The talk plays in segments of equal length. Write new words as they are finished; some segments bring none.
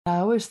I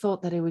always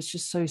thought that it was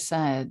just so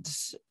sad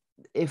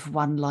if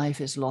one life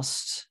is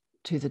lost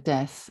to the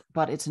death,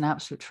 but it's an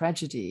absolute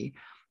tragedy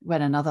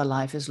when another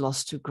life is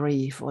lost to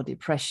grief or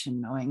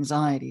depression or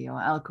anxiety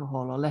or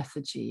alcohol or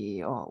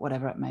lethargy or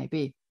whatever it may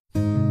be.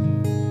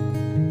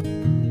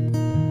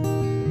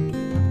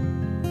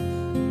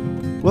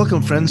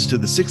 Welcome, friends, to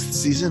the 6th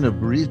season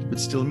of Bereaved But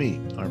Still Me.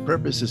 Our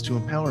purpose is to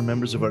empower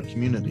members of our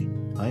community.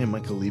 I am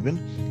Michael Lieben,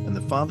 and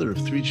the father of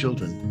 3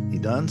 children,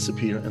 Idan,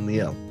 Sapir, and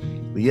Liel.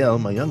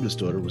 Liel, my youngest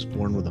daughter, was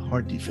born with a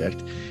heart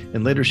defect,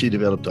 and later she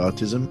developed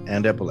autism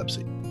and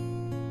epilepsy.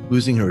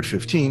 Losing her at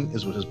 15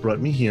 is what has brought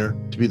me here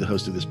to be the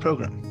host of this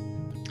program.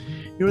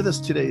 Here with us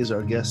today is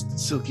our guest,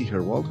 Silke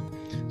Herwald.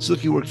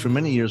 Silke worked for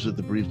many years with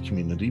the bereaved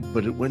community,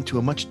 but it went to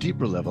a much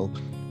deeper level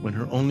when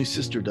her only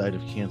sister died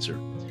of cancer.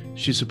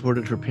 She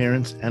supported her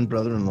parents and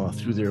brother-in-law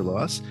through their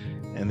loss,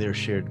 and their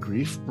shared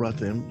grief brought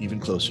them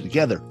even closer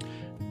together.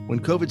 When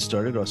COVID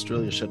started,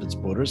 Australia shut its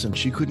borders, and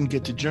she couldn't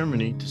get to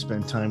Germany to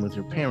spend time with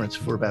her parents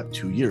for about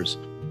 2 years.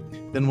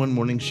 Then one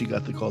morning, she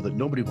got the call that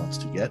nobody wants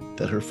to get,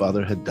 that her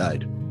father had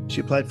died. She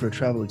applied for a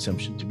travel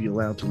exemption to be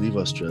allowed to leave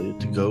Australia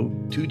to go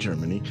to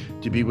Germany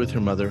to be with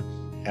her mother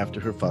after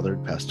her father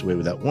had passed away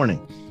without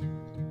warning.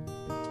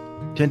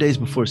 10 days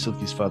before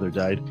Silke's father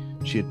died,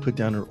 she had put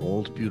down her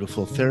old,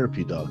 beautiful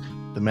therapy dog,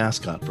 the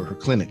mascot for her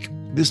clinic.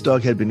 This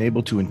dog had been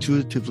able to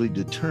intuitively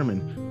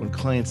determine when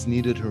clients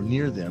needed her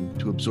near them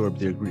to absorb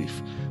their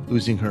grief.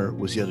 Losing her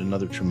was yet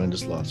another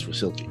tremendous loss for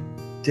Silke.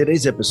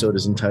 Today's episode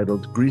is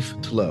entitled Grief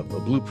to Love, a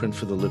Blueprint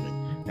for the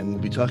Living, and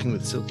we'll be talking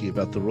with Silke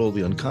about the role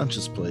the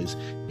unconscious plays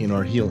in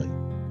our healing,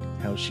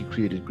 how she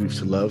created grief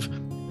to love,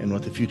 and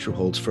what the future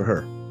holds for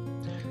her.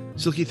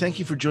 Silke, thank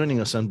you for joining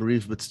us on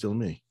Bereaved But Still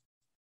Me.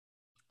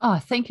 Oh,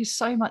 thank you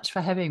so much for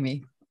having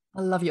me.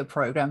 I love your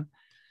program.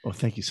 Oh,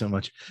 thank you so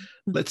much.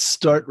 Let's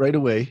start right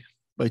away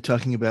by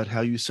talking about how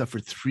you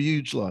suffered 3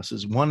 huge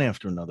losses, one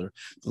after another: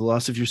 the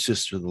loss of your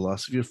sister, the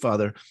loss of your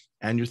father,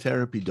 and your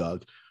therapy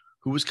dog,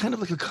 who was kind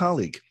of like a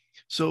colleague.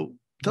 So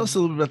tell us a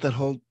little bit about that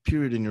whole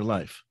period in your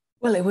life.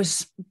 Well, it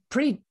was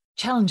pretty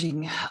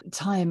challenging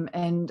time,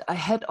 and I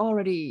had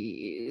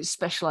already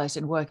specialized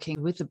in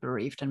working with the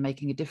bereaved and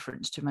making a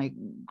difference to my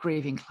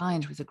grieving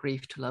clients with the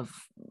Grief to Love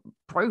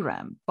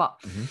program. But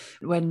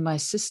when my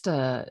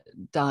sister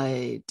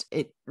died,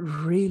 it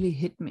really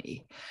hit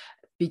me,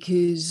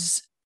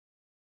 because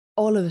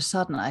all of a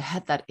sudden I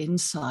had that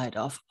insight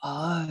of,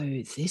 oh,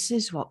 this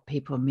is what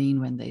people mean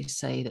when they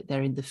say that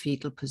they're in the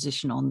fetal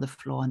position on the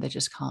floor and they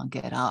just can't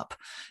get up.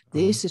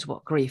 This is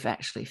what grief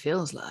actually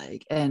feels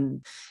like.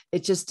 And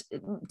it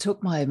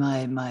took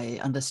my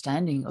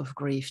understanding of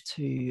grief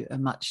to a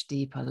much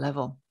deeper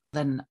level.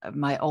 Then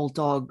my old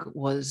dog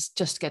was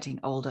just getting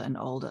older and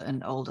older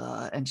and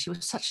older, and she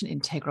was such an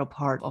integral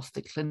part of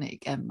the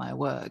clinic and my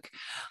work.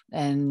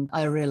 And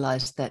I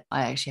realized that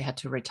I actually had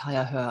to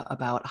retire her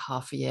about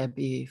half a year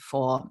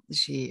before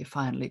she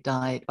finally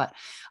died. But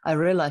I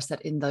realized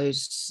that in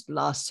those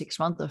last 6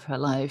 months of her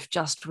life,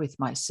 just with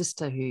my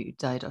sister who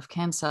died of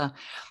cancer,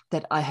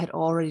 that I had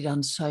already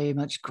done so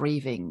much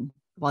grieving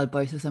while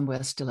both of them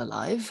were still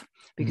alive,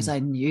 because I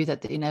knew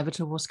that the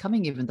inevitable was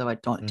coming, even though I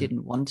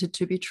didn't want it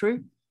to be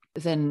true.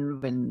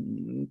 Then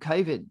when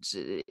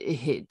COVID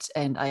hit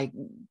and I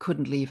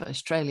couldn't leave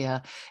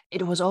Australia,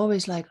 it was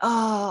always like,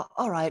 oh,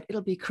 all right,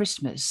 it'll be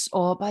Christmas,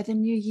 or by the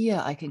new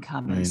year I can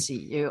come and see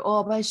you,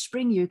 or by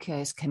spring you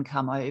guys can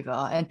come over.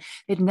 And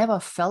it never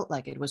felt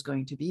like it was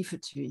going to be for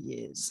 2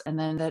 years. And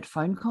then that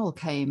phone call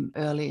came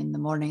early in the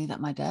morning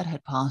that my dad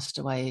had passed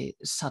away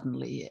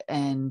suddenly.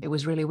 And it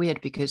was really weird,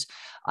 because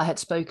I had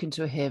spoken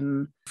to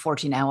him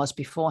 14 hours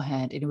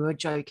beforehand, and we were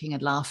joking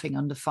and laughing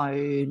on the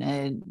phone.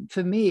 And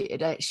for me,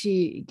 it actually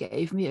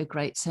gave me a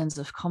great sense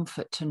of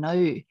comfort to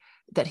know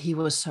that he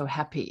was so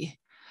happy.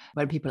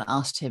 When people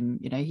asked him,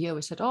 he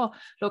always said, oh,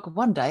 look,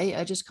 one day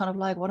I just kind of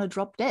like want to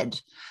drop dead.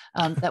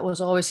 That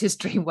was always his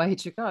dream way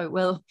to go.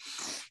 Well,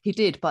 he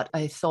did, but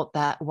I thought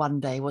that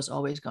one day was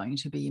always going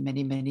to be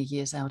many, many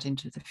years out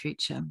into the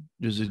future.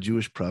 There's a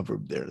Jewish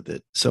proverb there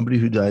that somebody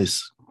who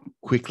dies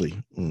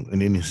quickly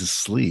and in his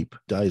sleep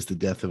dies the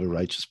death of a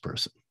righteous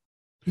person.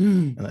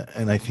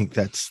 And I think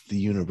that's the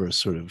universe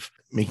sort of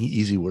making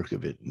easy work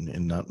of it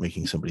and not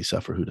making somebody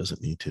suffer who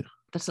doesn't need to.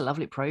 That's a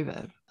lovely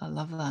proverb. I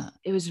love that.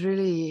 It was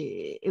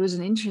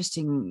an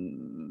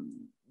interesting,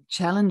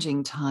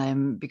 challenging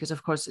time, because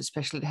of course,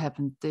 especially it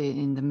happened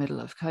in the middle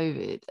of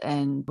COVID.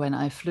 And when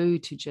I flew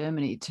to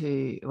Germany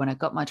when I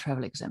got my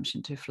travel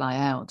exemption to fly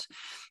out,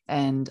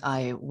 and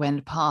I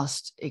went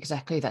past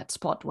exactly that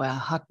spot where I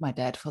hugged my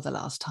dad for the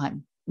last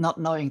time, not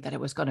knowing that it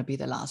was going to be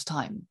the last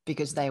time,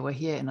 because they were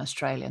here in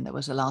Australia and that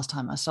was the last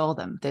time I saw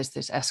them. There's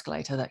this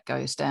escalator that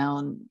goes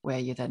down where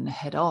you then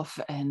head off.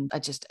 And I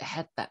just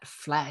had that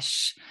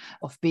flash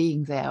of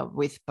being there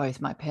with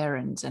both my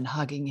parents and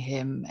hugging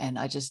him. And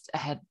I just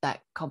had that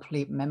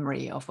complete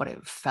memory of what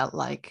it felt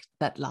like,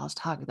 that last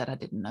hug that I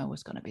didn't know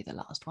was going to be the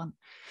last one.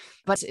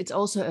 But it's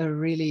also a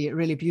really,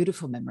 really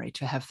beautiful memory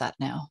to have that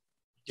now.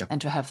 Yep.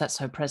 And to have that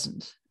so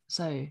present.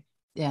 So,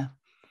 yeah.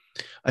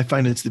 I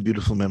find it's the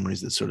beautiful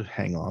memories that sort of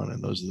hang on,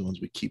 and those are the ones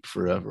we keep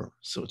forever.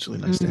 So it's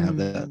really nice to have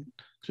that.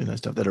 It's really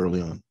nice to have that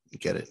early on,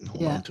 get it and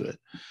hold on to it.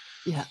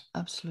 Yeah,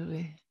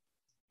 absolutely.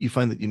 You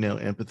find that you now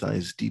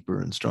empathize deeper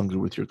and stronger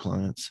with your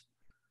clients?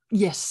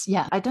 Yes,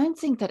 yeah. I don't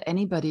think that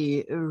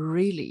anybody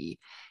really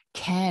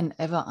can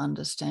ever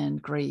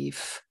understand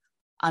grief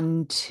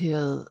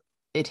until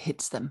it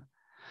hits them.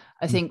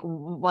 I think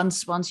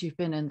once you've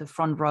been in the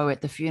front row at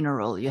the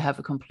funeral, you have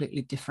a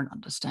completely different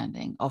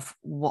understanding of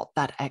what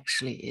that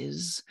actually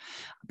is.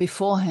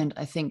 Beforehand,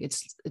 I think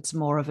it's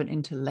more of an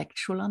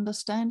intellectual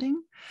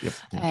understanding,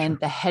 and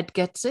the head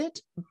gets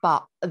it,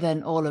 but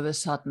then all of a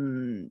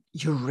sudden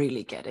you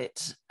really get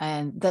it,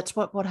 and that's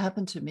what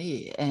happened to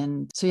me.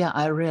 And so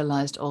I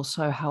realized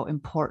also how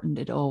important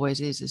it always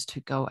is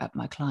to go at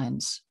my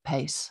client's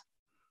pace.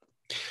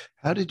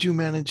 How did you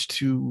manage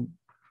to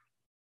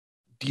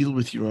deal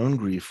with your own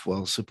grief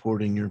while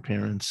supporting your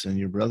parents and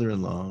your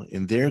brother-in-law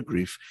in their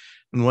grief?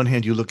 On one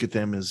hand, you look at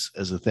them as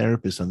a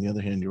therapist. On the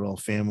other hand, you're all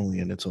family,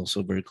 and it's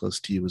also very close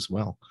to you as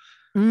well.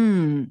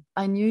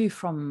 I knew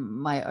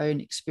from my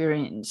own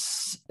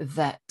experience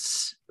that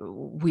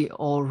we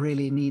all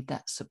really need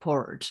that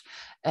support.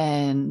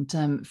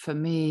 And for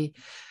me,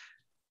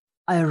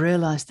 I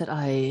realized that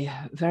I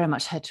very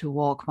much had to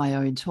walk my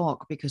own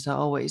talk, because I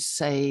always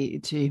say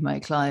to my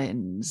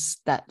clients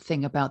that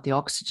thing about the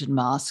oxygen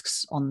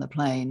masks on the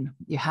plane.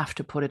 You have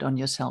to put it on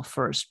yourself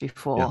first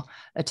before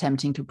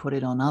attempting to put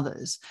it on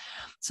others.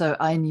 So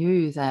I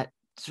knew that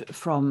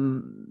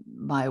from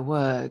my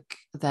work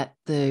that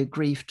the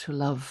grief to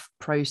love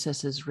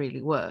processes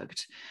really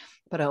worked.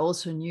 But I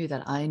also knew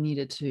that I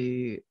needed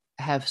to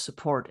have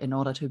support in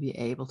order to be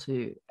able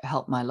to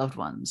help my loved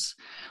ones.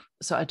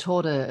 So I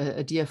taught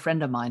a dear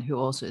friend of mine, who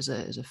also is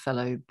a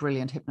fellow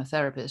brilliant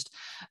hypnotherapist,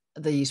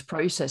 these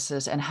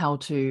processes and how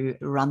to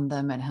run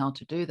them and how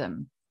to do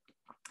them.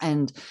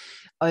 And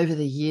over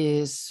the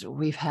years,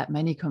 we've had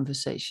many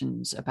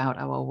conversations about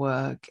our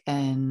work,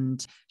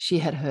 and she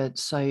had heard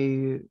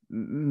so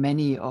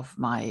many of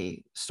my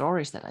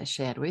stories that I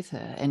shared with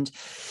her. And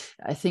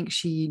I think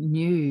she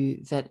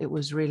knew that it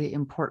was really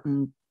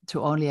important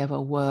to only ever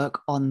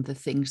work on the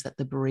things that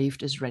the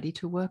bereaved is ready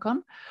to work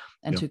on,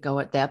 and to go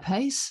at their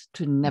pace,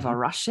 to never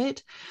rush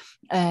it,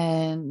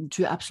 and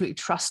to absolutely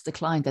trust the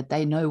client that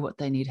they know what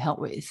they need help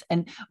with.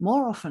 And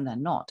more often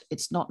than not,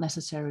 it's not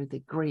necessarily the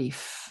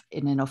grief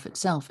in and of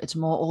itself. It's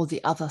more all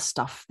the other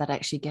stuff that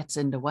actually gets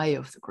in the way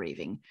of the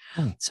grieving.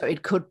 So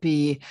it could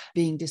be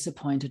being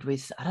disappointed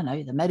with, I don't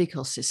know, the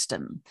medical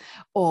system,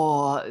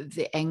 or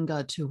the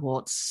anger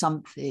towards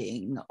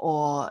something,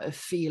 or a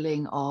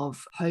feeling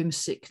of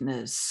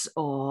homesickness,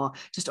 or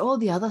just all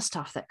the other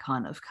stuff that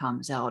kind of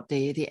comes out,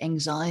 the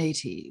anxiety,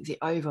 the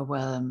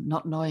overwhelm,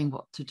 not knowing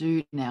what to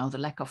do now, the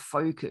lack of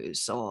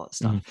focus or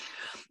stuff.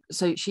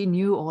 So she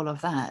knew all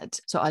of that.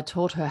 So I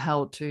taught her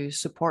how to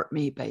support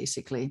me,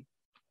 basically.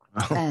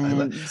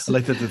 I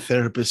like that the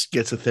therapist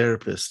gets a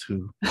therapist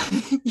who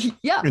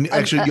and you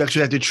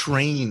actually have to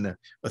train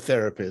a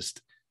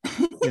therapist.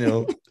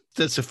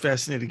 That's a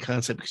fascinating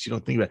concept, because you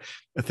don't think about it.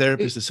 A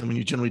therapist is someone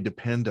you generally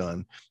depend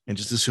on and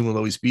just assume will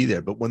always be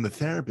there. But when the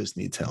therapist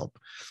needs help,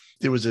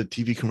 there was a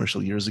TV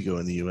commercial years ago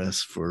in the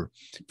US for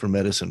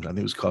medicine. I think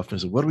it was Kaufman.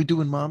 Said, "What do we do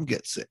when mom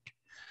gets sick?"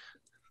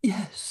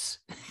 Yes.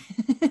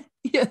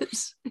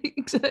 Yes,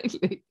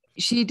 exactly.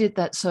 She did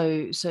that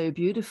so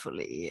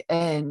beautifully.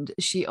 And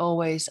she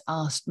always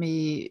asked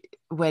me,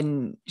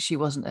 when she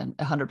wasn't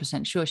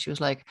 100% sure, she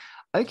was like,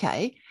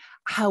 "Okay,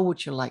 how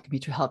would you like me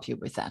to help you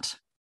with that?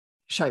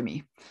 Show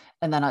me."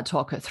 And then I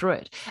talk her through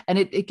it. And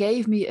it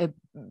gave me a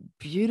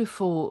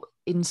beautiful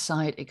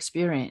inside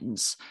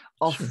experience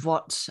of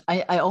what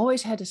I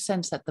always had a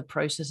sense that the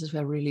processes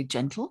were really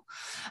gentle,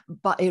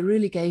 but it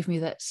really gave me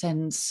that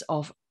sense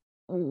of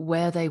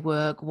where they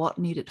work, what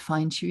needed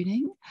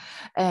fine-tuning.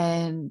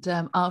 And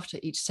after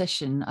each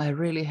session, I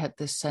really had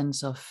this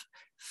sense of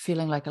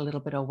feeling like a little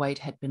bit of weight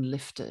had been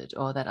lifted,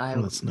 or that I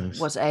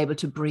was able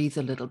to breathe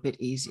a little bit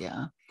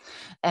easier.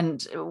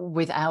 And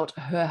without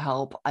her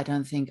help, I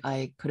don't think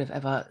I could have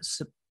ever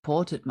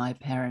supported my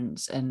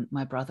parents and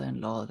my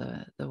brother-in-law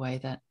the way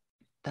that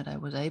I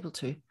was able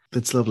to.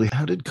 That's lovely.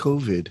 How did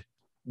COVID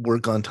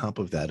work on top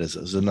of that as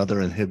another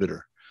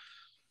inhibitor?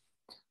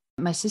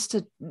 My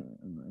sister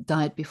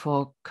died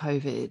before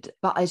COVID,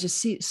 but I just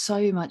see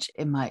so much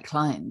in my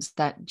clients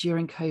that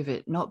during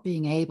COVID, not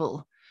being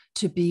able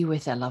to be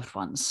with their loved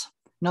ones,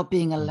 not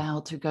being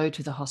allowed to go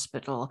to the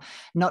hospital,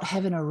 not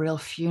having a real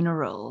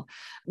funeral,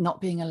 not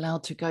being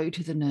allowed to go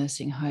to the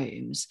nursing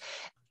homes,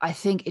 I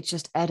think it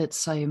just added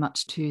so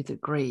much to the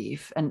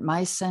grief. And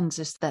my sense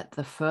is that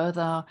the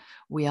further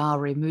we are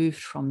removed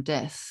from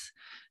death,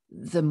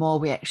 the more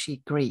we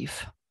actually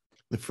grieve.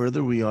 The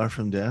further we are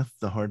from death,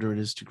 the harder it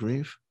is to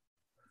grieve?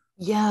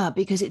 Yeah,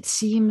 because it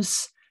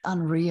seems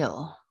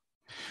unreal.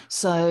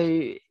 So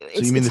you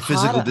mean the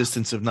physical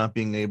distance of not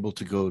being able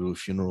to go to a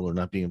funeral or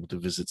not being able to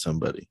visit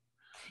somebody?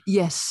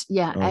 Yes,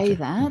 yeah, Okay.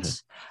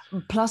 that.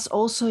 Okay. Plus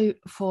also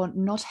for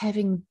not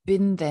having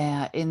been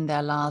there in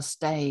their last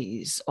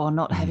days or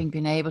not Mhm. having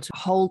been able to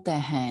hold their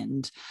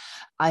hand.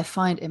 I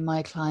find in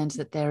my clients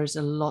that there is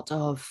a lot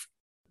of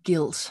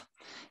guilt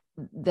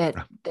that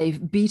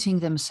they've beating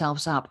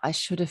themselves up. I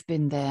should have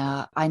been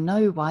there. I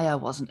know why I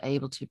wasn't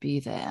able to be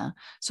there.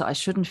 So I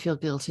shouldn't feel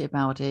guilty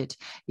about it.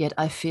 Yet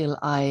I feel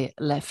I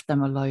left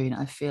them alone.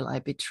 I feel I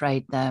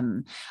betrayed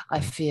them.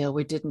 I feel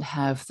we didn't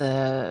have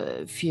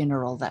the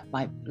funeral that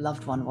my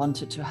loved one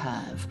wanted to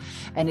have.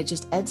 And it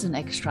just adds an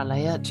extra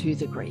layer to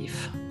the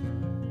grief.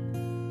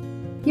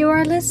 You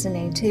are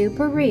listening to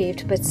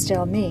Bereaved But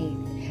Still Me.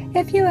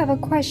 If you have a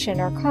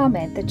question or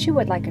comment that you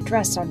would like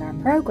addressed on our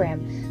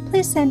program,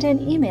 please send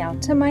an email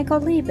to Michael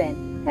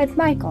Lieben at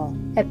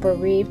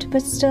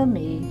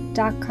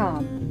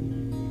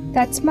michael@bereavedbutstillme.com.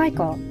 That's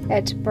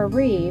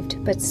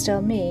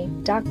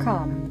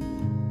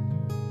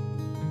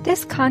michael@bereavedbutstillme.com.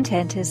 This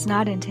content is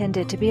not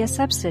intended to be a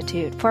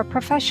substitute for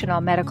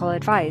professional medical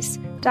advice,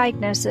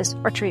 diagnosis,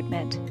 or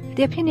treatment.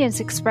 The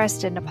opinions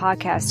expressed in the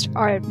podcast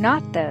are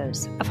not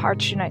those of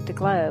Hearts Unite the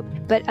Globe,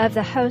 but of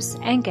the hosts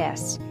and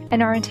guests,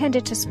 and are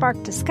intended to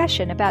spark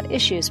discussion about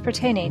issues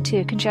pertaining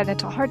to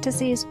congenital heart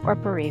disease or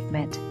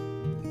bereavement.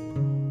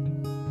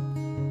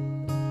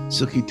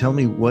 Silke, tell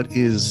me, what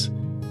is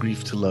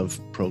Grief to Love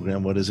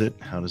program? What is it?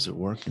 How does it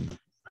work? And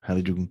how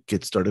did you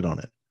get started on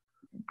it?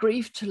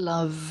 Grief to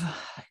Love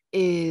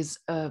is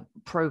a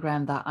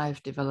program that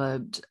I've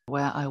developed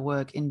where I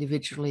work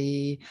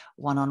individually,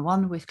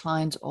 one-on-one with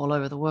clients all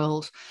over the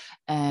world.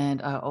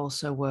 And I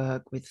also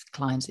work with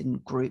clients in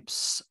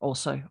groups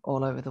also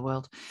all over the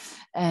world.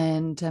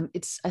 And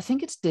I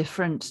think it's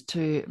different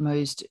to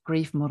most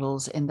grief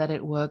models in that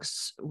it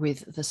works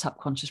with the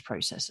subconscious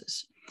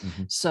processes.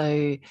 Mm-hmm.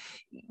 So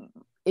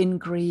in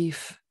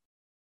grief,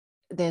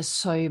 there's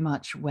so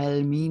much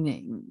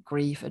well-meaning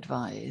grief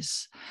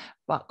advice,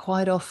 but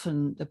quite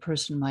often the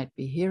person might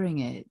be hearing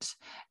it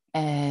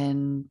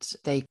and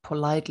they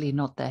politely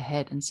nod their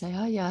head and say,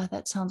 oh yeah,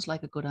 that sounds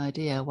like a good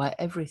idea, while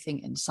everything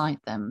inside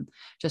them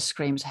just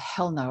screams,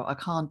 hell no, I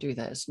can't do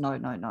this. No,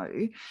 no,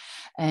 no.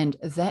 And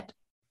that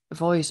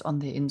voice on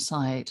the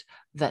inside,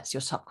 that's your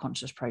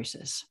subconscious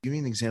process. Give me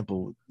an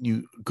example.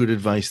 Good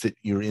advice that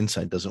your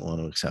inside doesn't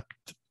want to accept.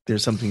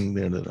 There's something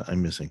there that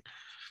I'm missing.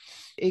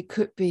 It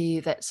could be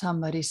that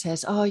somebody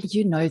says, oh,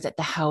 you know that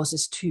the house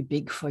is too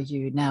big for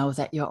you now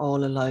that you're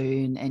all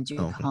alone and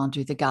you can't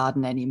do the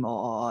garden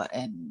anymore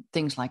and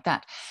things like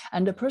that.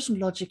 And the person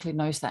logically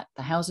knows that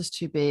the house is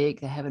too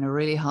big. They're having a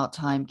really hard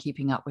time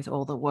keeping up with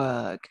all the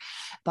work.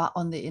 But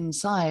on the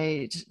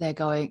inside, they're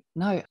going,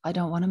 no, I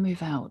don't want to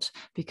move out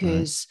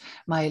because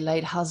my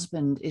late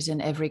husband is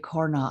in every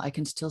corner. I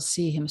can still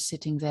see him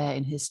sitting there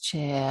in his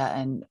chair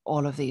and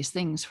all of these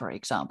things, for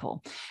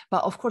example.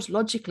 But of course,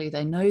 logically,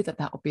 they know that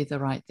that would be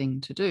the right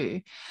thing to do,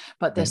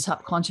 but their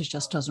subconscious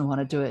just doesn't want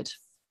to do it.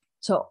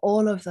 So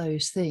all of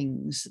those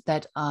things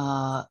that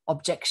are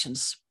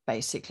objections,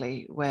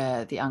 basically,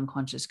 where the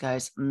unconscious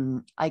goes,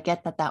 I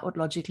get that that would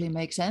logically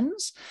make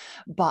sense,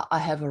 but I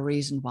have a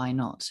reason why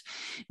not.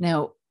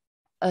 Now,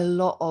 a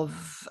lot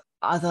of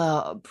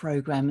other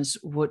programs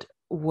would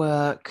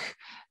work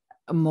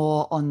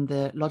more on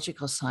the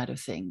logical side of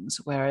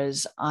things,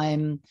 whereas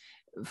I'm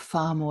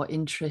far more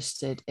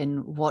interested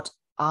in what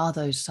are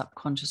those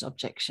subconscious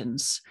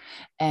objections.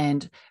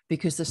 And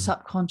because the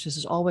subconscious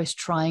is always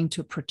trying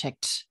to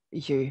protect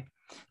you,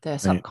 the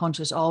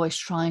subconscious is always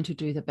trying to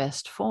do the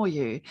best for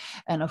you.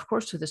 And of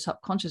course, to the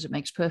subconscious, it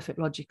makes perfect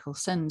logical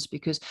sense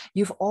because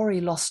you've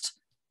already lost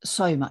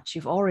so much.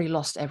 You've already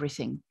lost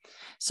everything.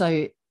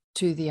 So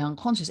to the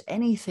unconscious,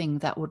 anything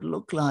that would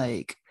look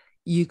like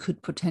you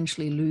could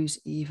potentially lose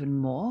even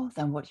more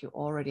than what you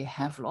already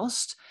have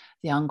lost,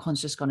 the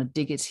unconscious is going to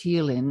dig its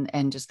heel in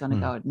and just going to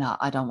go, no,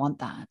 I don't want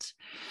that.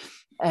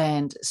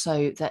 And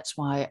so that's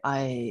why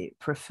I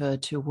prefer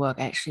to work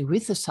actually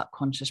with the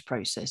subconscious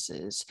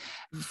processes.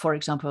 For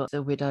example,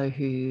 the widow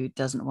who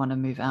doesn't want to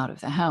move out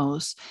of the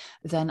house,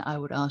 then I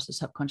would ask the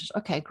subconscious,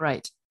 okay,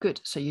 great,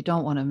 good. So you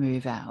don't want to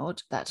move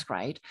out. That's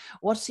great.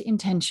 What's the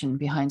intention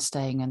behind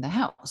staying in the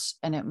house?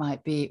 And it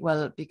might be,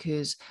 well,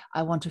 because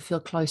I want to feel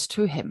close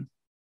to him.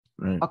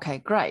 Right. Okay,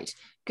 great.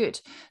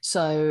 Good.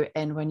 So,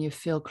 and when you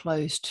feel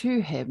close to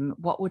him,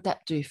 what would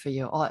that do for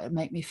you? Oh, it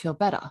make me feel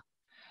better.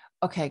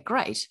 Okay,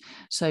 great.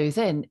 So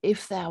then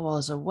if there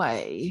was a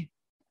way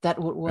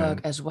that would work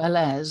as well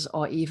as,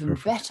 or even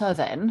better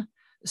than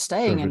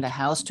staying in the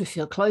house to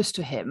feel close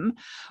to him,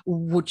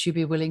 would you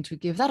be willing to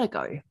give that a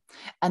go?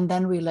 And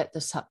then we let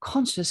the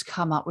subconscious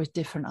come up with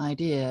different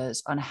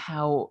ideas on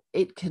how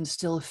it can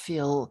still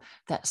feel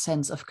that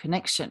sense of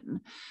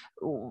connection.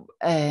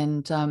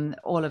 And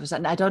all of a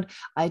sudden,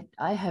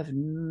 I have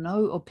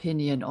no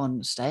opinion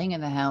on staying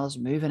in the house,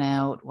 moving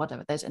out,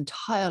 whatever. That's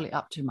entirely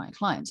up to my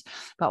clients.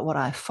 But what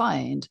I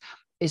find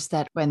is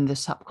that when the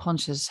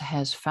subconscious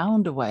has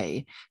found a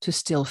way to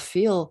still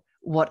feel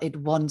what it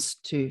wants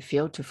to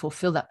feel, to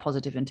fulfill that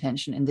positive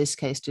intention, in this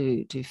case,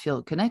 to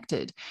feel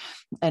connected,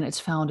 and it's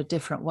found a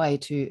different way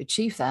to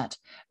achieve that,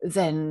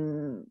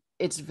 then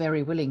it's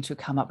very willing to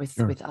come up with,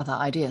 Sure. with other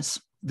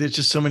ideas. There's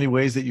just so many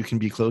ways that you can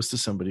be close to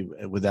somebody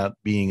without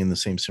being in the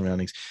same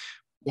surroundings.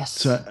 Yes.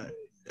 So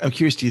I'm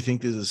curious, do you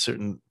think there's a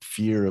certain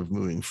fear of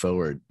moving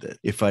forward, that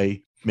if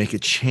I make a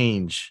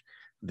change,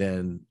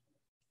 then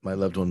my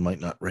loved one might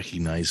not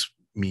recognize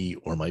me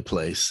or my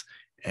place,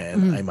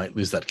 and I might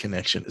lose that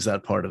connection? Is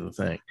that part of the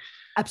thing?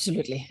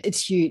 Absolutely.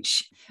 It's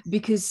huge,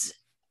 because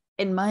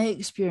in my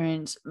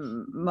experience,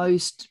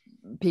 most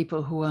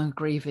people who are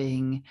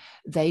grieving,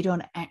 they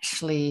don't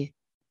actually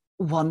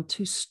want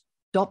to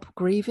stop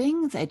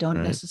grieving. They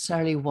don't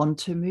necessarily want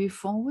to move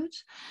forward,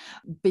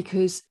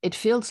 because it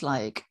feels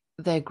like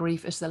their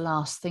grief is the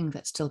last thing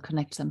that still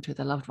connects them to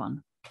their loved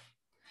one.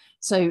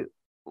 So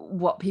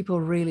what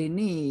people really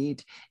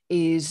need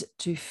is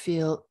to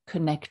feel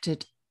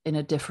connected in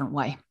a different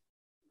way,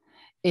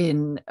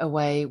 in a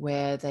way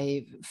where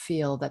they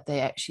feel that they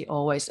actually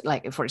always,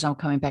 like, for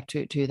example, coming back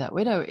to that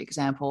widow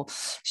example,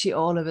 she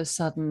all of a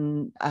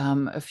sudden,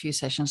 a few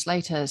sessions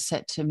later,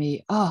 said to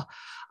me, "Oh,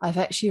 I've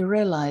actually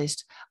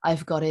realized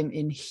I've got him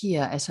in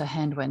here," as her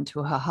hand went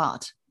to her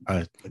heart.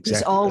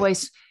 Exactly.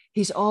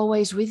 He's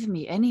always with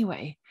me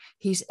anyway.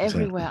 He's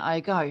everywhere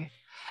I go.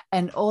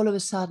 And all of a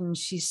sudden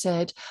she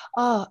said,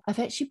 "Oh, I've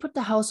actually put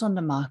the house on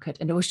the market."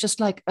 And it was just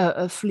like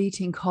a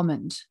fleeting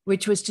comment,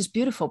 which was just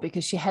beautiful,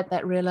 because she had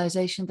that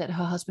realization that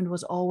her husband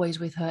was always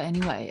with her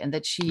anyway, and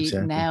that she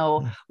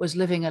now was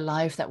living a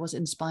life that was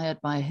inspired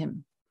by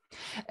him.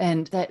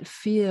 And that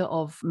fear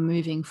of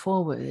moving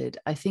forward,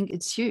 I think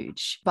it's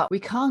huge, but we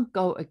can't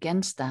go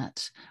against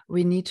that.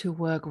 We need to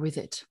work with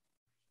it.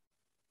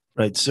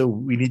 Right. So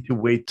we need to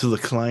wait till the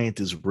client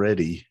is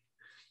ready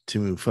to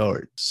move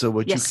forward. So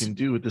what you can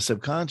do with the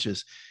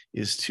subconscious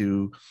is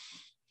to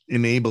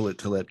enable it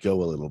to let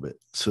go a little bit,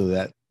 so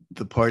that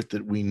the part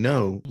that we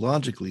know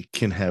logically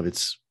can have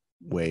its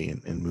way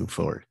and move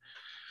forward.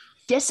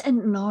 Yes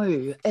and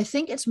no. I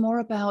think it's more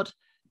about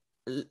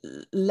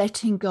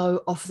letting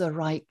go of the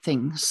right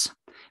things.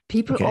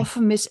 People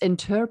often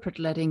misinterpret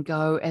letting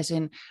go as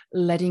in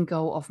letting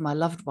go of my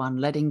loved one,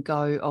 letting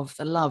go of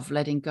the love,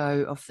 letting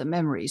go of the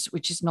memories,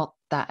 which is not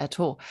that at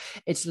all.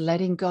 It's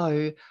letting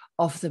go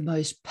of the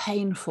most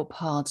painful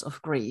parts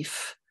of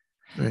grief,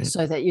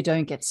 so that you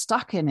don't get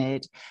stuck in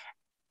it,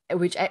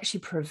 which actually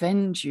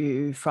prevent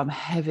you from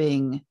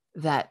having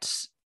that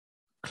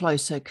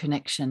closer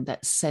connection,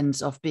 that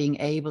sense of being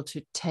able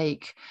to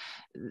take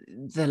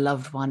the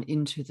loved one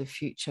into the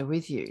future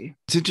with you.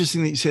 It's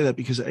interesting that you say that,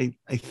 because I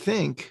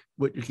think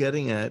what you're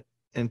getting at,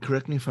 and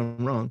correct me if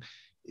I'm wrong,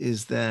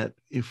 is that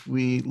if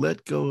we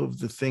let go of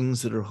the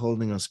things that are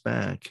holding us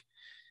back,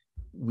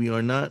 we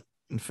are not,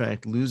 in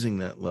fact, losing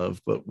that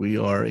love, but we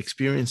are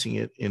experiencing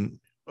it in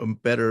a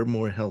better,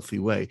 more healthy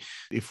way.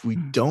 If we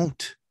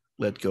don't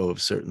let go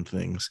of certain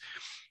things,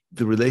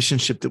 the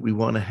relationship that we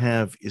want to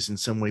have is in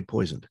some way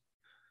poisoned.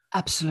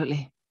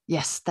 Absolutely.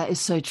 Yes, that is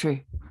so true.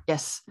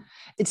 Yes.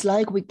 It's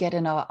like we get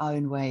in our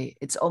own way.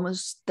 It's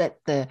almost that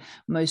the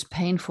most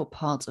painful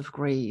parts of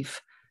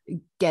grief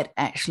get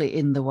actually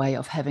in the way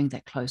of having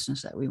that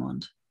closeness that we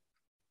want.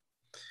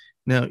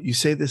 Now, you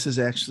say this is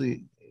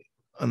actually,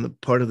 on the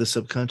part of the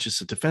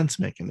subconscious, a defense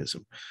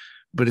mechanism,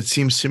 but it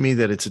seems to me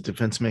that it's a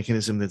defense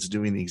mechanism that's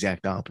doing the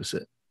exact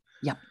opposite.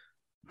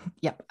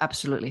 Yep,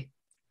 absolutely.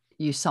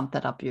 You summed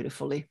that up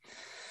beautifully.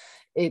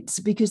 It's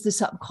because the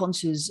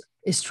subconscious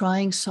is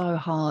trying so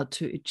hard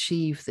to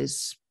achieve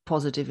this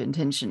positive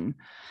intention,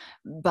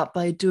 but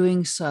by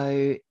doing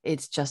so,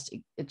 it's just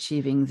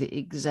achieving the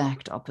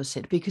exact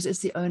opposite, because it's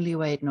the only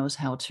way it knows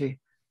how to.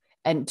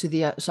 And to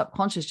the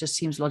subconscious just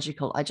seems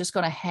logical. I just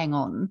got to hang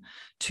on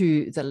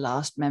to the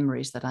last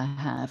memories that I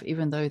have,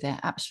 even though they're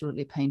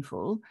absolutely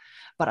painful,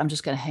 but I'm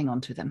just going to hang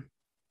on to them.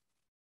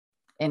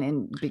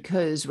 And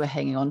because we're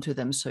hanging on to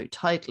them so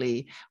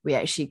tightly, we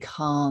actually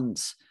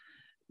can't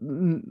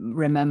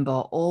remember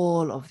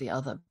all of the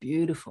other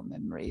beautiful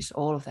memories,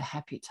 all of the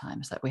happy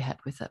times that we had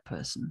with that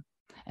person.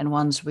 And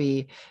once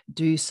we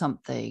do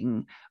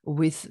something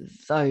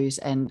with those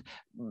and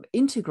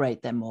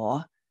integrate them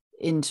more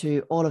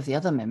into all of the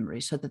other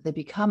memories, so that they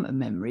become a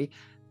memory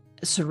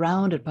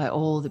surrounded by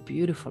all the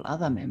beautiful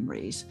other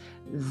memories,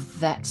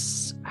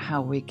 that's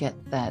how we get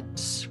that,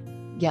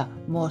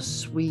 more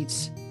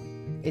sweet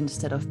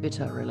instead of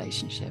bitter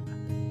relationship.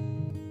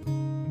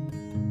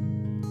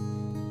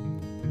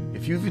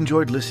 If you've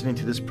enjoyed listening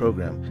to this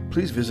program,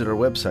 please visit our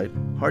website,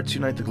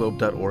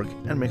 heartsunitetheglobe.org,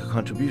 and make a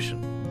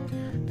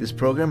contribution. This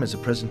program is a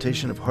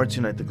presentation of Hearts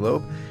Unite the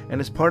Globe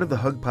and is part of the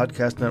Hug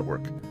Podcast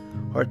Network.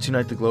 Hearts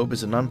Unite the Globe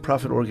is a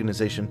nonprofit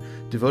organization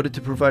devoted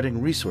to providing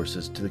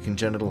resources to the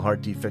congenital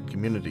heart defect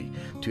community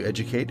to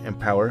educate,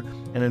 empower,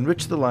 and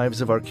enrich the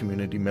lives of our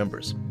community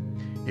members.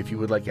 If you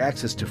would like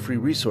access to free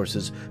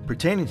resources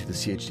pertaining to the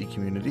CHD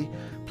community,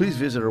 please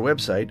visit our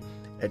website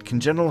at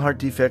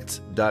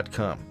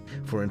congenitalheartdefects.com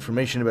for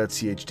information about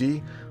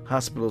CHD,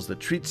 hospitals that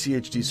treat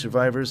CHD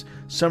survivors,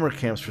 summer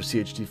camps for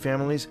CHD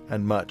families,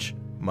 and much,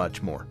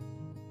 much more.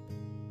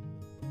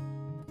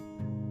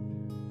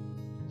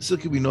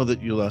 Silke, we know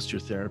that you lost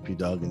your therapy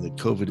dog and that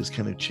COVID has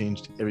kind of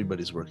changed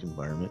everybody's work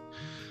environment.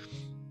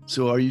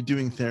 So are you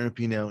doing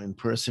therapy now in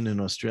person in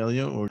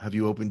Australia, or have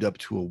you opened up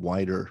to a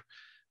wider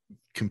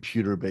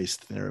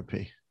computer-based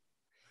therapy?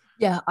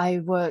 Yeah, I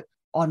work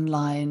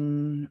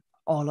online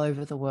all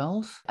over the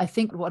world. I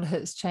think what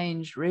has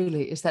changed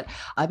really is that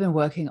I've been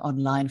working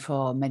online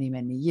for many,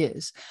 many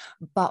years.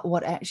 But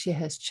what actually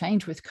has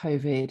changed with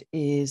COVID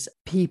is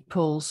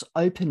people's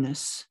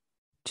openness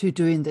to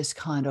doing this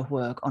kind of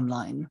work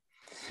online.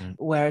 Mm.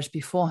 Whereas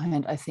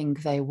beforehand, I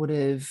think they would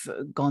have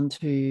gone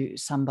to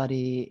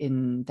somebody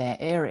in their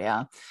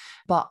area.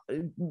 But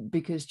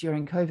because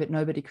during COVID,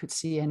 nobody could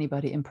see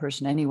anybody in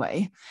person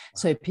anyway.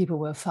 So people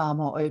were far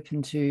more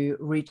open to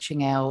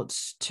reaching out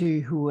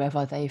to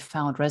whoever they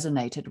found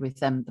resonated with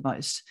them the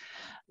most.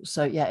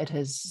 So yeah,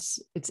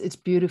 it's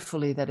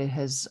beautifully that it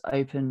has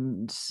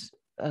opened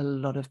a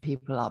lot of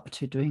people up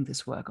to doing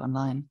this work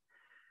online.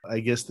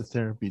 I guess the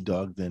therapy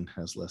dog then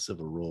has less of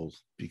a role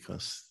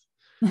because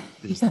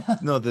there's, Yeah.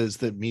 no, there's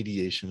the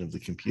mediation of the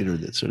computer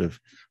that sort of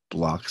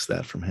blocks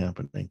that from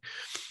happening.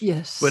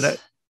 Yes. But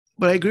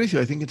I agree with you.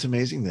 I think it's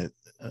amazing that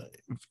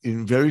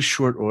in very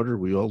short order,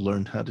 we all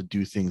learned how to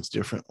do things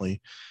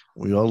differently.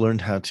 We all learned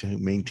how to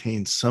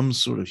maintain some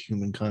sort of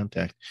human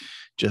contact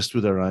just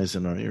with our eyes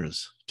and our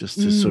ears, just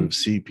to sort of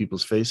see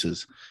people's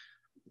faces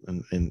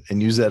and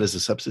use that as a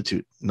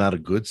substitute, not a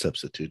good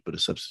substitute, but a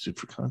substitute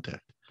for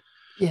contact.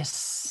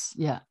 Yes.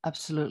 Yeah,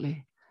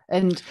 absolutely.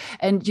 And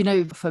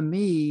for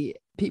me,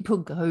 people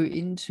go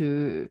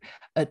into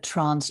a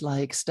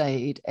trance-like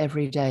state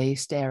every day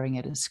staring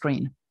at a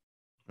screen.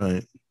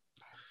 Right.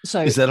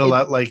 So is that a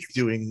lot like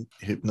doing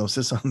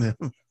hypnosis on them?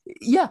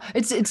 Yeah,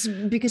 it's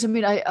because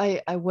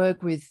I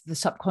work with the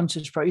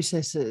subconscious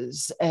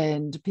processes,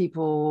 and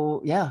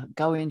people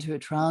go into a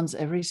trance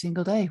every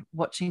single day,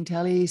 watching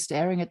telly,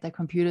 staring at their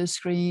computer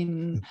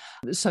screen.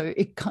 So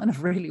it kind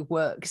of really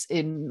works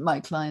in my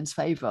clients'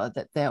 favor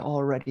that they're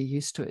already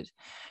used to it.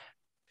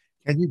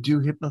 Can you do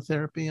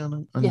hypnotherapy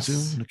on Yes.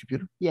 Zoom on a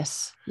computer?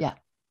 Yes. Yeah.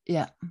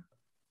 A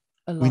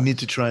lot. We need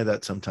to try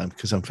that sometime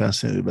because I'm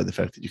fascinated by the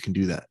fact that you can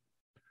do that.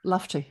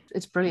 Love to.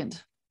 It's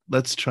brilliant.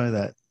 Let's try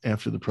that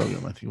after the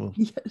program. I think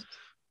Yes.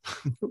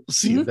 we'll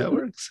see if that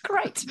works.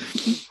 Great.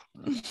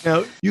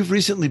 Now, you've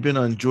recently been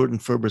on Jordan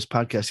Ferber's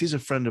podcast. He's a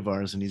friend of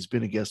ours and he's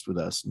been a guest with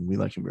us and we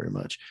like him very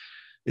much.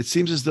 It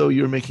seems as though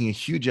you're making a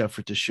huge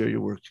effort to share your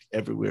work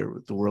everywhere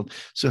with the world.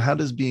 So how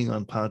does being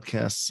on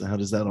podcasts, how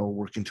does that all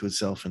work into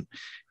itself, and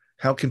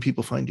how can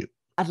people find you?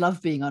 I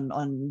love being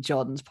on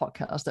Jordan's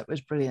podcast. That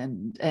was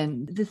brilliant.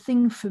 And the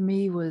thing for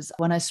me was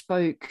when I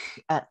spoke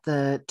at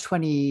the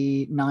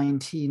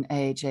 2019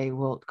 AHA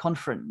World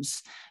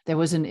Conference, there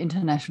was an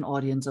international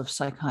audience of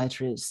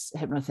psychiatrists,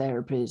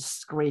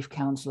 hypnotherapists, grief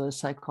counselors,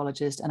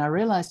 psychologists. And I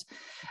realized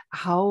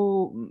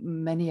how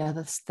many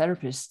other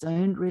therapists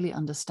don't really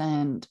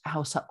understand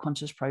how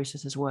subconscious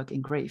processes work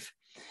in grief.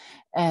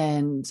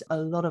 And a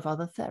lot of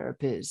other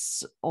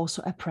therapists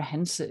also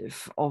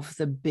apprehensive of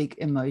the big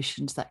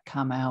emotions that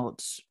come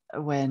out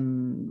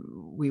when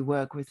we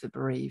work with the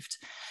bereaved,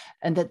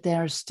 and that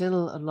there are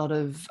still a lot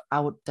of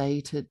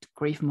outdated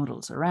grief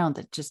models around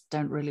that just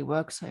don't really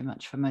work so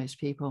much for most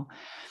people.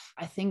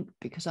 I think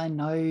because I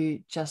know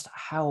just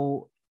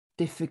how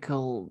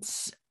difficult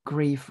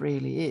grief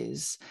really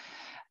is.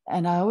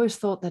 And I always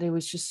thought that it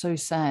was just so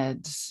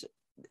sad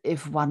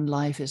if one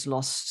life is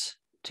lost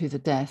to the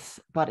death,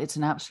 but it's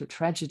an absolute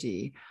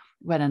tragedy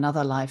when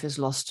another life is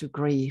lost to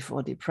grief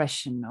or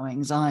depression or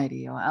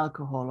anxiety or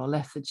alcohol or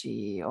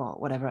lethargy or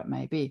whatever it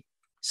may be.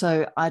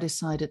 So I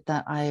decided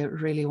that I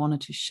really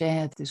wanted to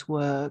share this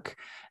work,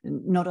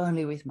 not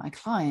only with my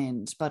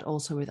clients, but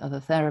also with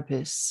other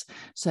therapists,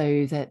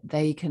 so that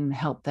they can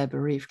help their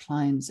bereaved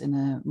clients in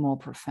a more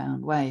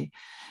profound way.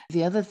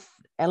 The other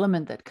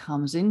element that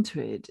comes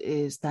into it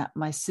is that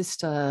my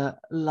sister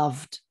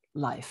loved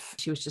life.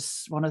 She was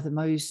just one of the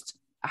most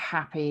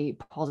happy,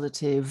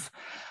 positive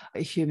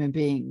human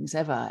beings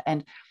ever.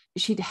 And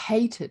she'd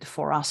hated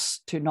for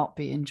us to not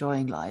be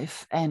enjoying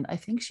life. And I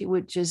think she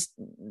would just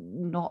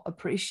not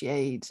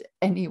appreciate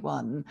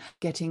anyone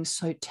getting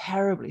so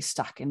terribly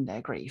stuck in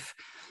their grief.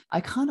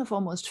 I kind of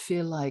almost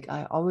feel like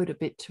I owe it a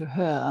bit to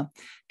her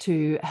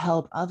to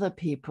help other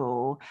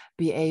people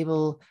be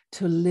able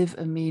to live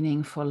a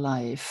meaningful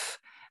life,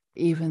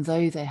 even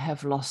though they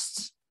have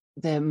lost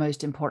their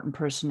most important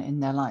person in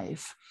their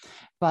life.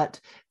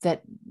 But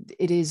that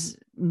it is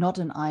not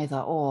an either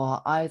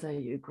or, either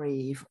you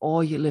grieve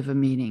or you live a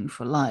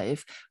meaningful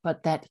life,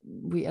 but that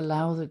we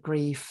allow the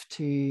grief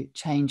to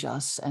change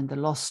us and the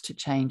loss to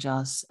change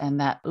us, and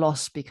that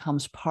loss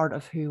becomes part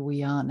of who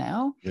we are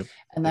now. Yep.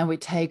 And then we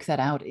take that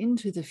out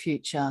into the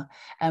future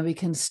and we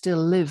can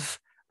still live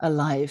a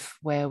life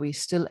where we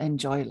still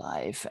enjoy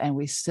life and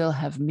we still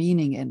have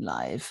meaning in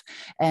life,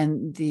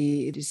 and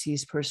the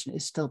deceased person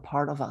is still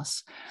part of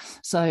us.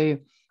 So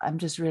I'm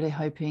just really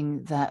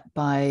hoping that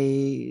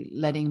by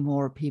letting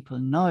more people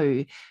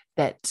know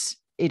that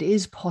it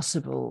is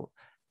possible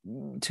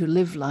to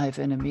live life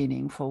in a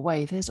meaningful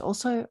way, there's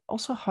also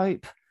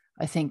hope.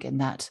 I think, in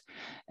that.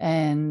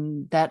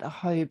 And that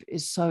hope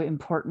is so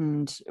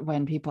important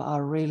when people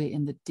are really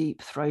in the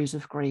deep throes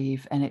of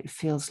grief and it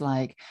feels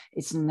like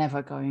it's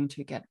never going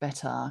to get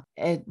better.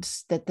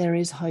 It's that there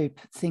is hope,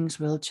 things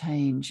will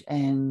change,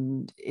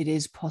 and it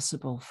is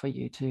possible for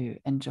you to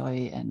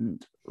enjoy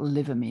and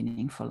live a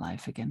meaningful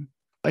life again.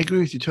 I agree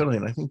with you totally.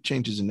 And I think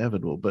change is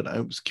inevitable. But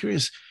I was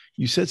curious,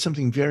 you said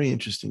something very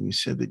interesting. You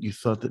said that you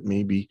thought that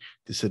maybe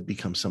this had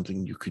become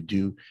something you could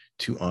do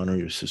to honor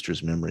your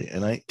sister's memory.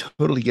 And I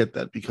totally get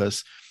that,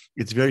 because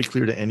it's very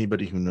clear to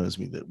anybody who knows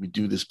me that we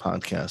do this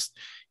podcast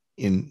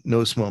in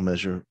no small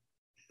measure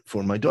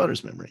for my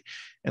daughter's memory.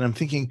 And I'm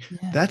thinking,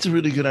 that's a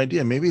really good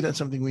idea. Maybe that's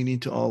something we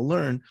need to all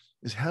learn,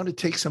 is how to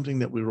take something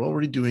that we're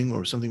already doing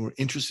or something we're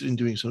interested in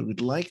doing, so we'd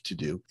like to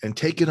do, and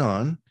take it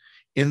on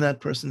in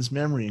that person's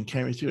memory and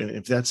carry through. And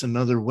if that's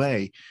another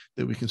way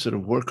that we can sort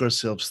of work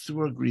ourselves through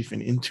our grief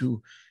and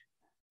into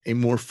a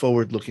more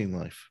forward-looking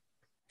life.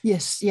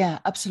 Yes, yeah,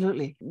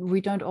 absolutely. We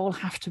don't all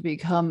have to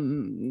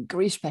become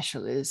grief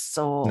specialists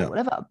or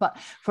whatever. But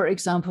for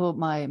example,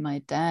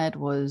 my dad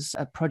was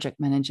a project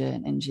manager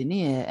and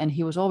engineer, and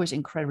he was always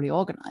incredibly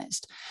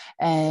organized.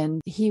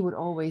 And he would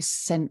always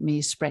send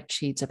me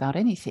spreadsheets about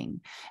anything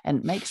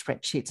and make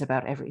spreadsheets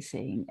about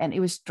everything. And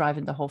it was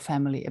driving the whole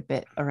family a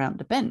bit around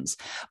the bends.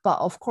 But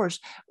of course,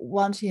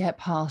 once he had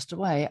passed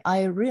away,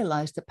 I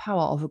realized the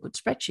power of a good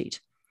spreadsheet.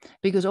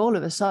 Because all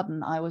of a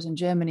sudden I was in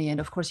Germany, and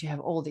of course you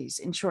have all these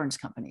insurance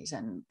companies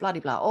and blah,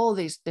 blah, blah, all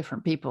these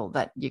different people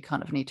that you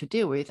kind of need to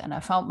deal with. And I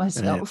found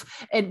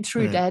myself in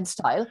true dad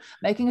style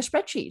making a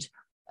spreadsheet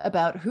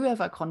about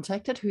whoever I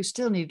contacted, who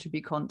still needed to be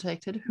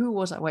contacted, who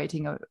was I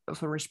waiting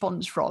for a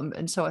response from,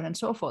 and so on and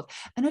so forth.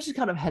 And I just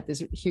kind of had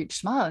this huge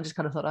smile and just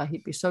kind of thought,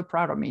 he'd be so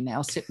proud of me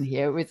now sitting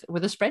here with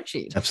a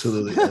spreadsheet.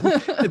 Absolutely.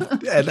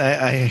 And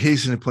I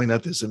hasten to point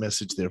out there's a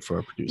message there for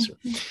our producer.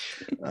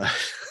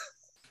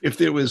 If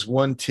there was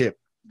one tip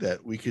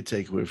that we could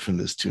take away from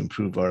this to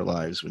improve our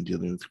lives when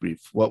dealing with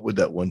grief, what would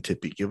that one tip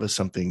be? Give us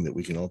something that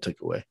we can all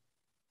take away.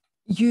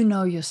 You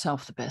know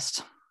yourself the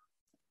best.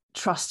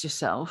 Trust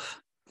yourself.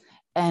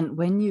 And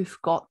when you've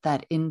got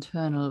that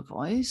internal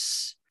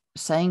voice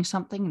saying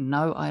something,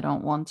 no, I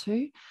don't want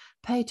to,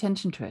 pay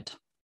attention to it.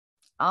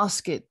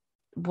 Ask it,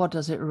 what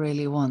does it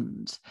really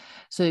want?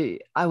 So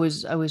I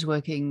was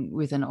working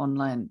with an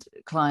online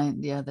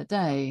client the other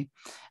day,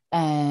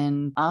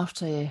 and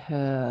after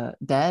her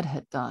dad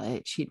had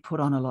died, she'd put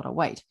on a lot of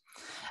weight.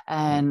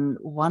 And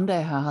one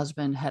day her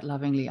husband had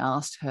lovingly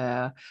asked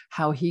her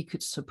how he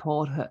could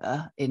support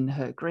her in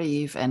her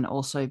grief, and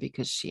also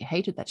because she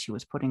hated that she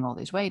was putting all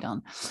this weight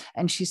on.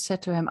 And she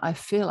said to him, I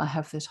feel I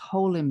have this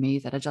hole in me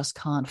that I just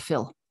can't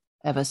fill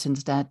ever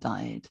since dad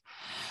died.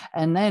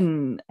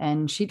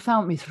 And she'd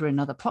found me through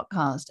another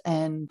podcast.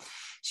 And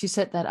she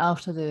said that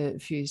after the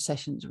few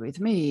sessions with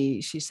me,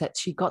 she said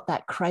she got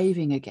that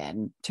craving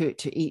again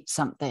to eat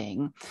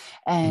something.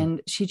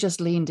 And she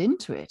just leaned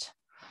into it,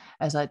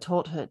 as I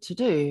taught her to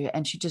do.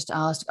 And she just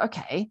asked,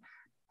 okay,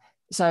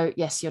 so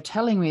yes, you're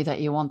telling me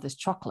that you want this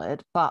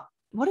chocolate, but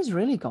what is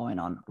really going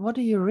on? What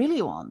do you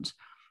really want?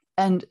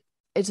 And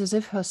it's as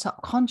if her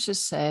subconscious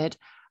said,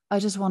 I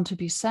just want to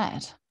be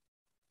sad.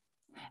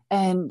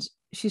 And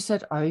she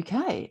said,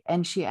 okay.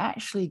 And she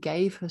actually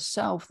gave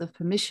herself the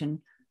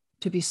permission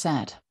to be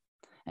sad.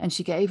 And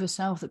she gave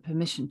herself the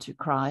permission to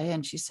cry.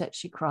 And she said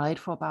she cried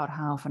for about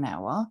half an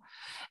hour.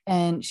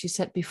 And she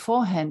said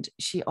beforehand,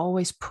 she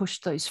always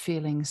pushed those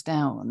feelings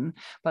down.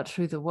 But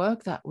through the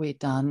work that we'd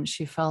done,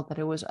 she felt that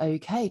it was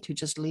okay to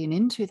just lean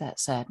into that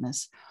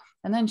sadness.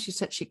 And then she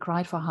said she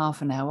cried for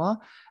half an hour.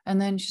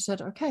 And then she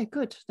said, okay,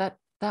 good. That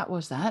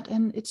was that.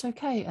 And it's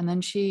okay. And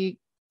then she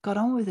got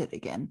on with it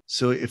again.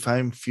 So if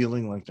I'm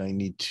feeling like I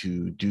need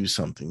to do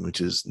something which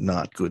is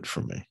not good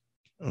for me,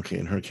 okay,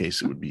 in her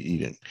case, it would be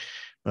eating.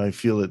 I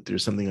feel that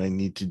there's something I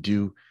need to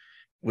do.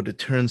 What it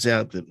turns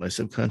out that my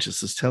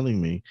subconscious is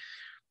telling me,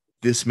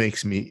 this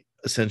makes me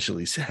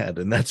essentially sad.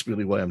 And that's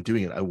really why I'm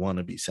doing it. I want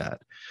to be sad.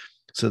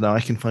 So now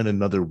I can find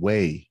another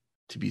way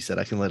to be sad.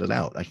 I can let it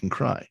out. I can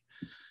cry.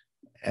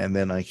 And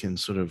then I can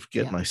sort of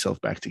get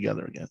myself back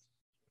together again.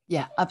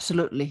 Yeah,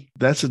 absolutely.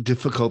 That's a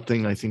difficult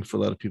thing, I think, for a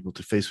lot of people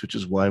to face, which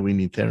is why we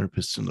need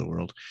therapists in the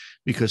world.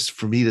 Because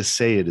for me to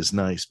say it is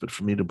nice, but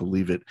for me to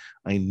believe it,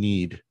 I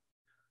need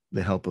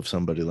the help of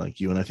somebody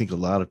like you. And I think a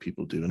lot of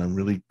people do. And I'm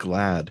really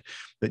glad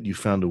that you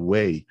found a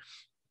way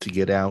to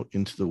get out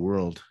into the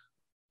world.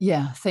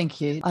 Yeah, thank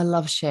you. I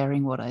love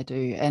sharing what I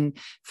do. And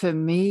for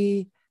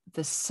me,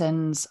 the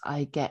sense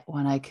I get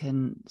when I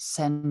can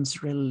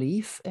sense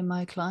relief in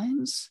my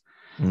clients,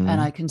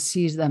 and I can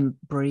see them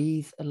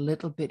breathe a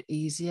little bit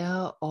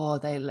easier, or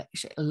they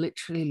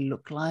literally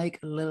look like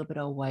a little bit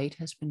of weight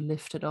has been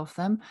lifted off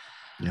them.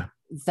 Yeah.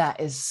 That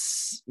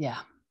is,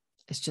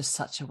 it's just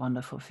such a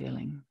wonderful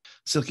feeling.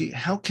 Silke,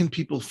 how can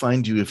people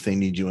find you if they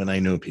need you? And I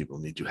know people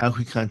need you. How can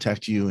we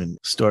contact you and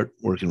start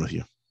working with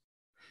you?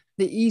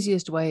 The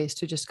easiest way is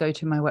to just go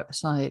to my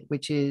website,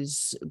 which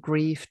is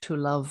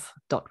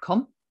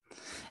grieftolove.com.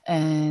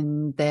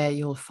 And there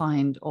you'll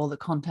find all the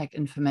contact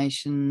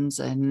informations.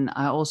 And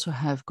I also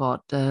have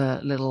got a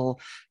little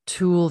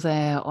tool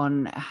there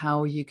on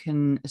how you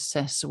can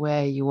assess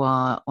where you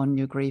are on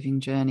your grieving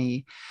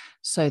journey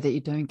so that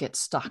you don't get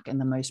stuck in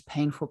the most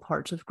painful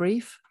parts of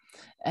grief.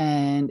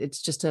 And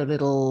it's just a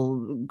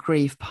little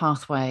grief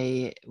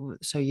pathway,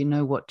 so you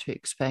know what to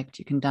expect.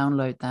 You can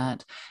download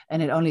that,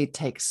 and it only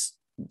takes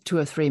 2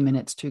 or 3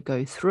 minutes to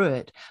go through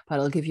it, but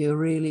it'll give you a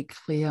really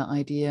clear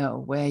idea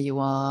of where you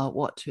are,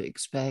 what to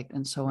expect,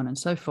 and so on and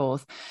so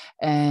forth.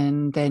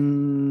 And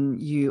then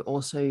you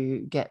also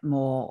get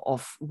more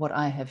of what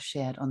I have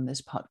shared on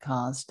this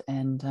podcast,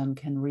 and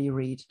can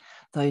reread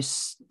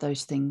those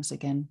things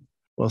again.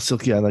 Well,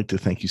 Silke, I'd like to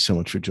thank you so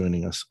much for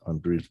joining us on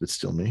Bereaved But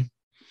Still Me.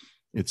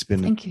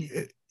 Thank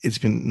you. It's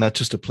been not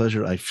just a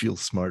pleasure, I feel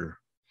smarter.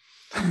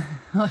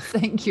 Oh,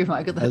 thank you,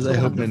 Michael. That's as I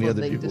hope many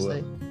other thing people to will.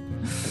 say.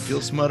 I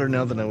feel smarter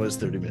now than I was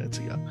 30 minutes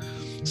ago.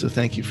 So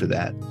thank you for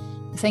that.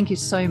 Thank you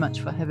so much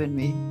for having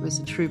me. It was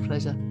a true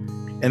pleasure.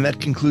 And that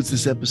concludes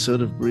this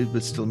episode of Bereaved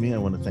But Still Me. I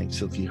want to thank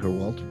Silke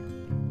Herwald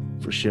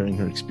for sharing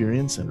her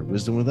experience and her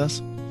wisdom with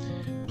us.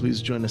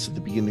 Please join us at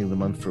the beginning of the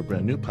month for a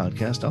brand new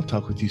podcast. I'll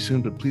talk with you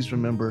soon, but please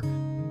remember,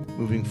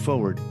 moving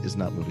forward is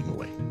not moving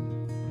away.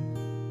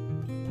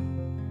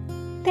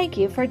 Thank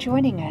you for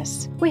joining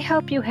us. We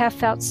hope you have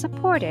felt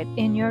supported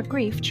in your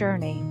grief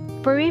journey.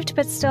 Bereaved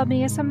But Still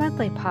Me is a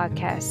monthly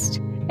podcast,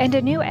 and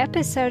a new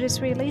episode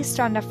is released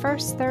on the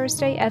first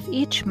Thursday of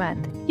each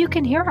month. You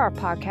can hear our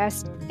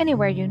podcast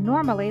anywhere you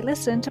normally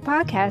listen to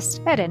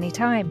podcasts at any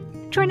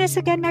time. Join us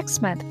again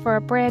next month for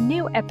a brand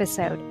new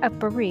episode of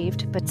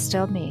Bereaved But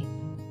Still Me.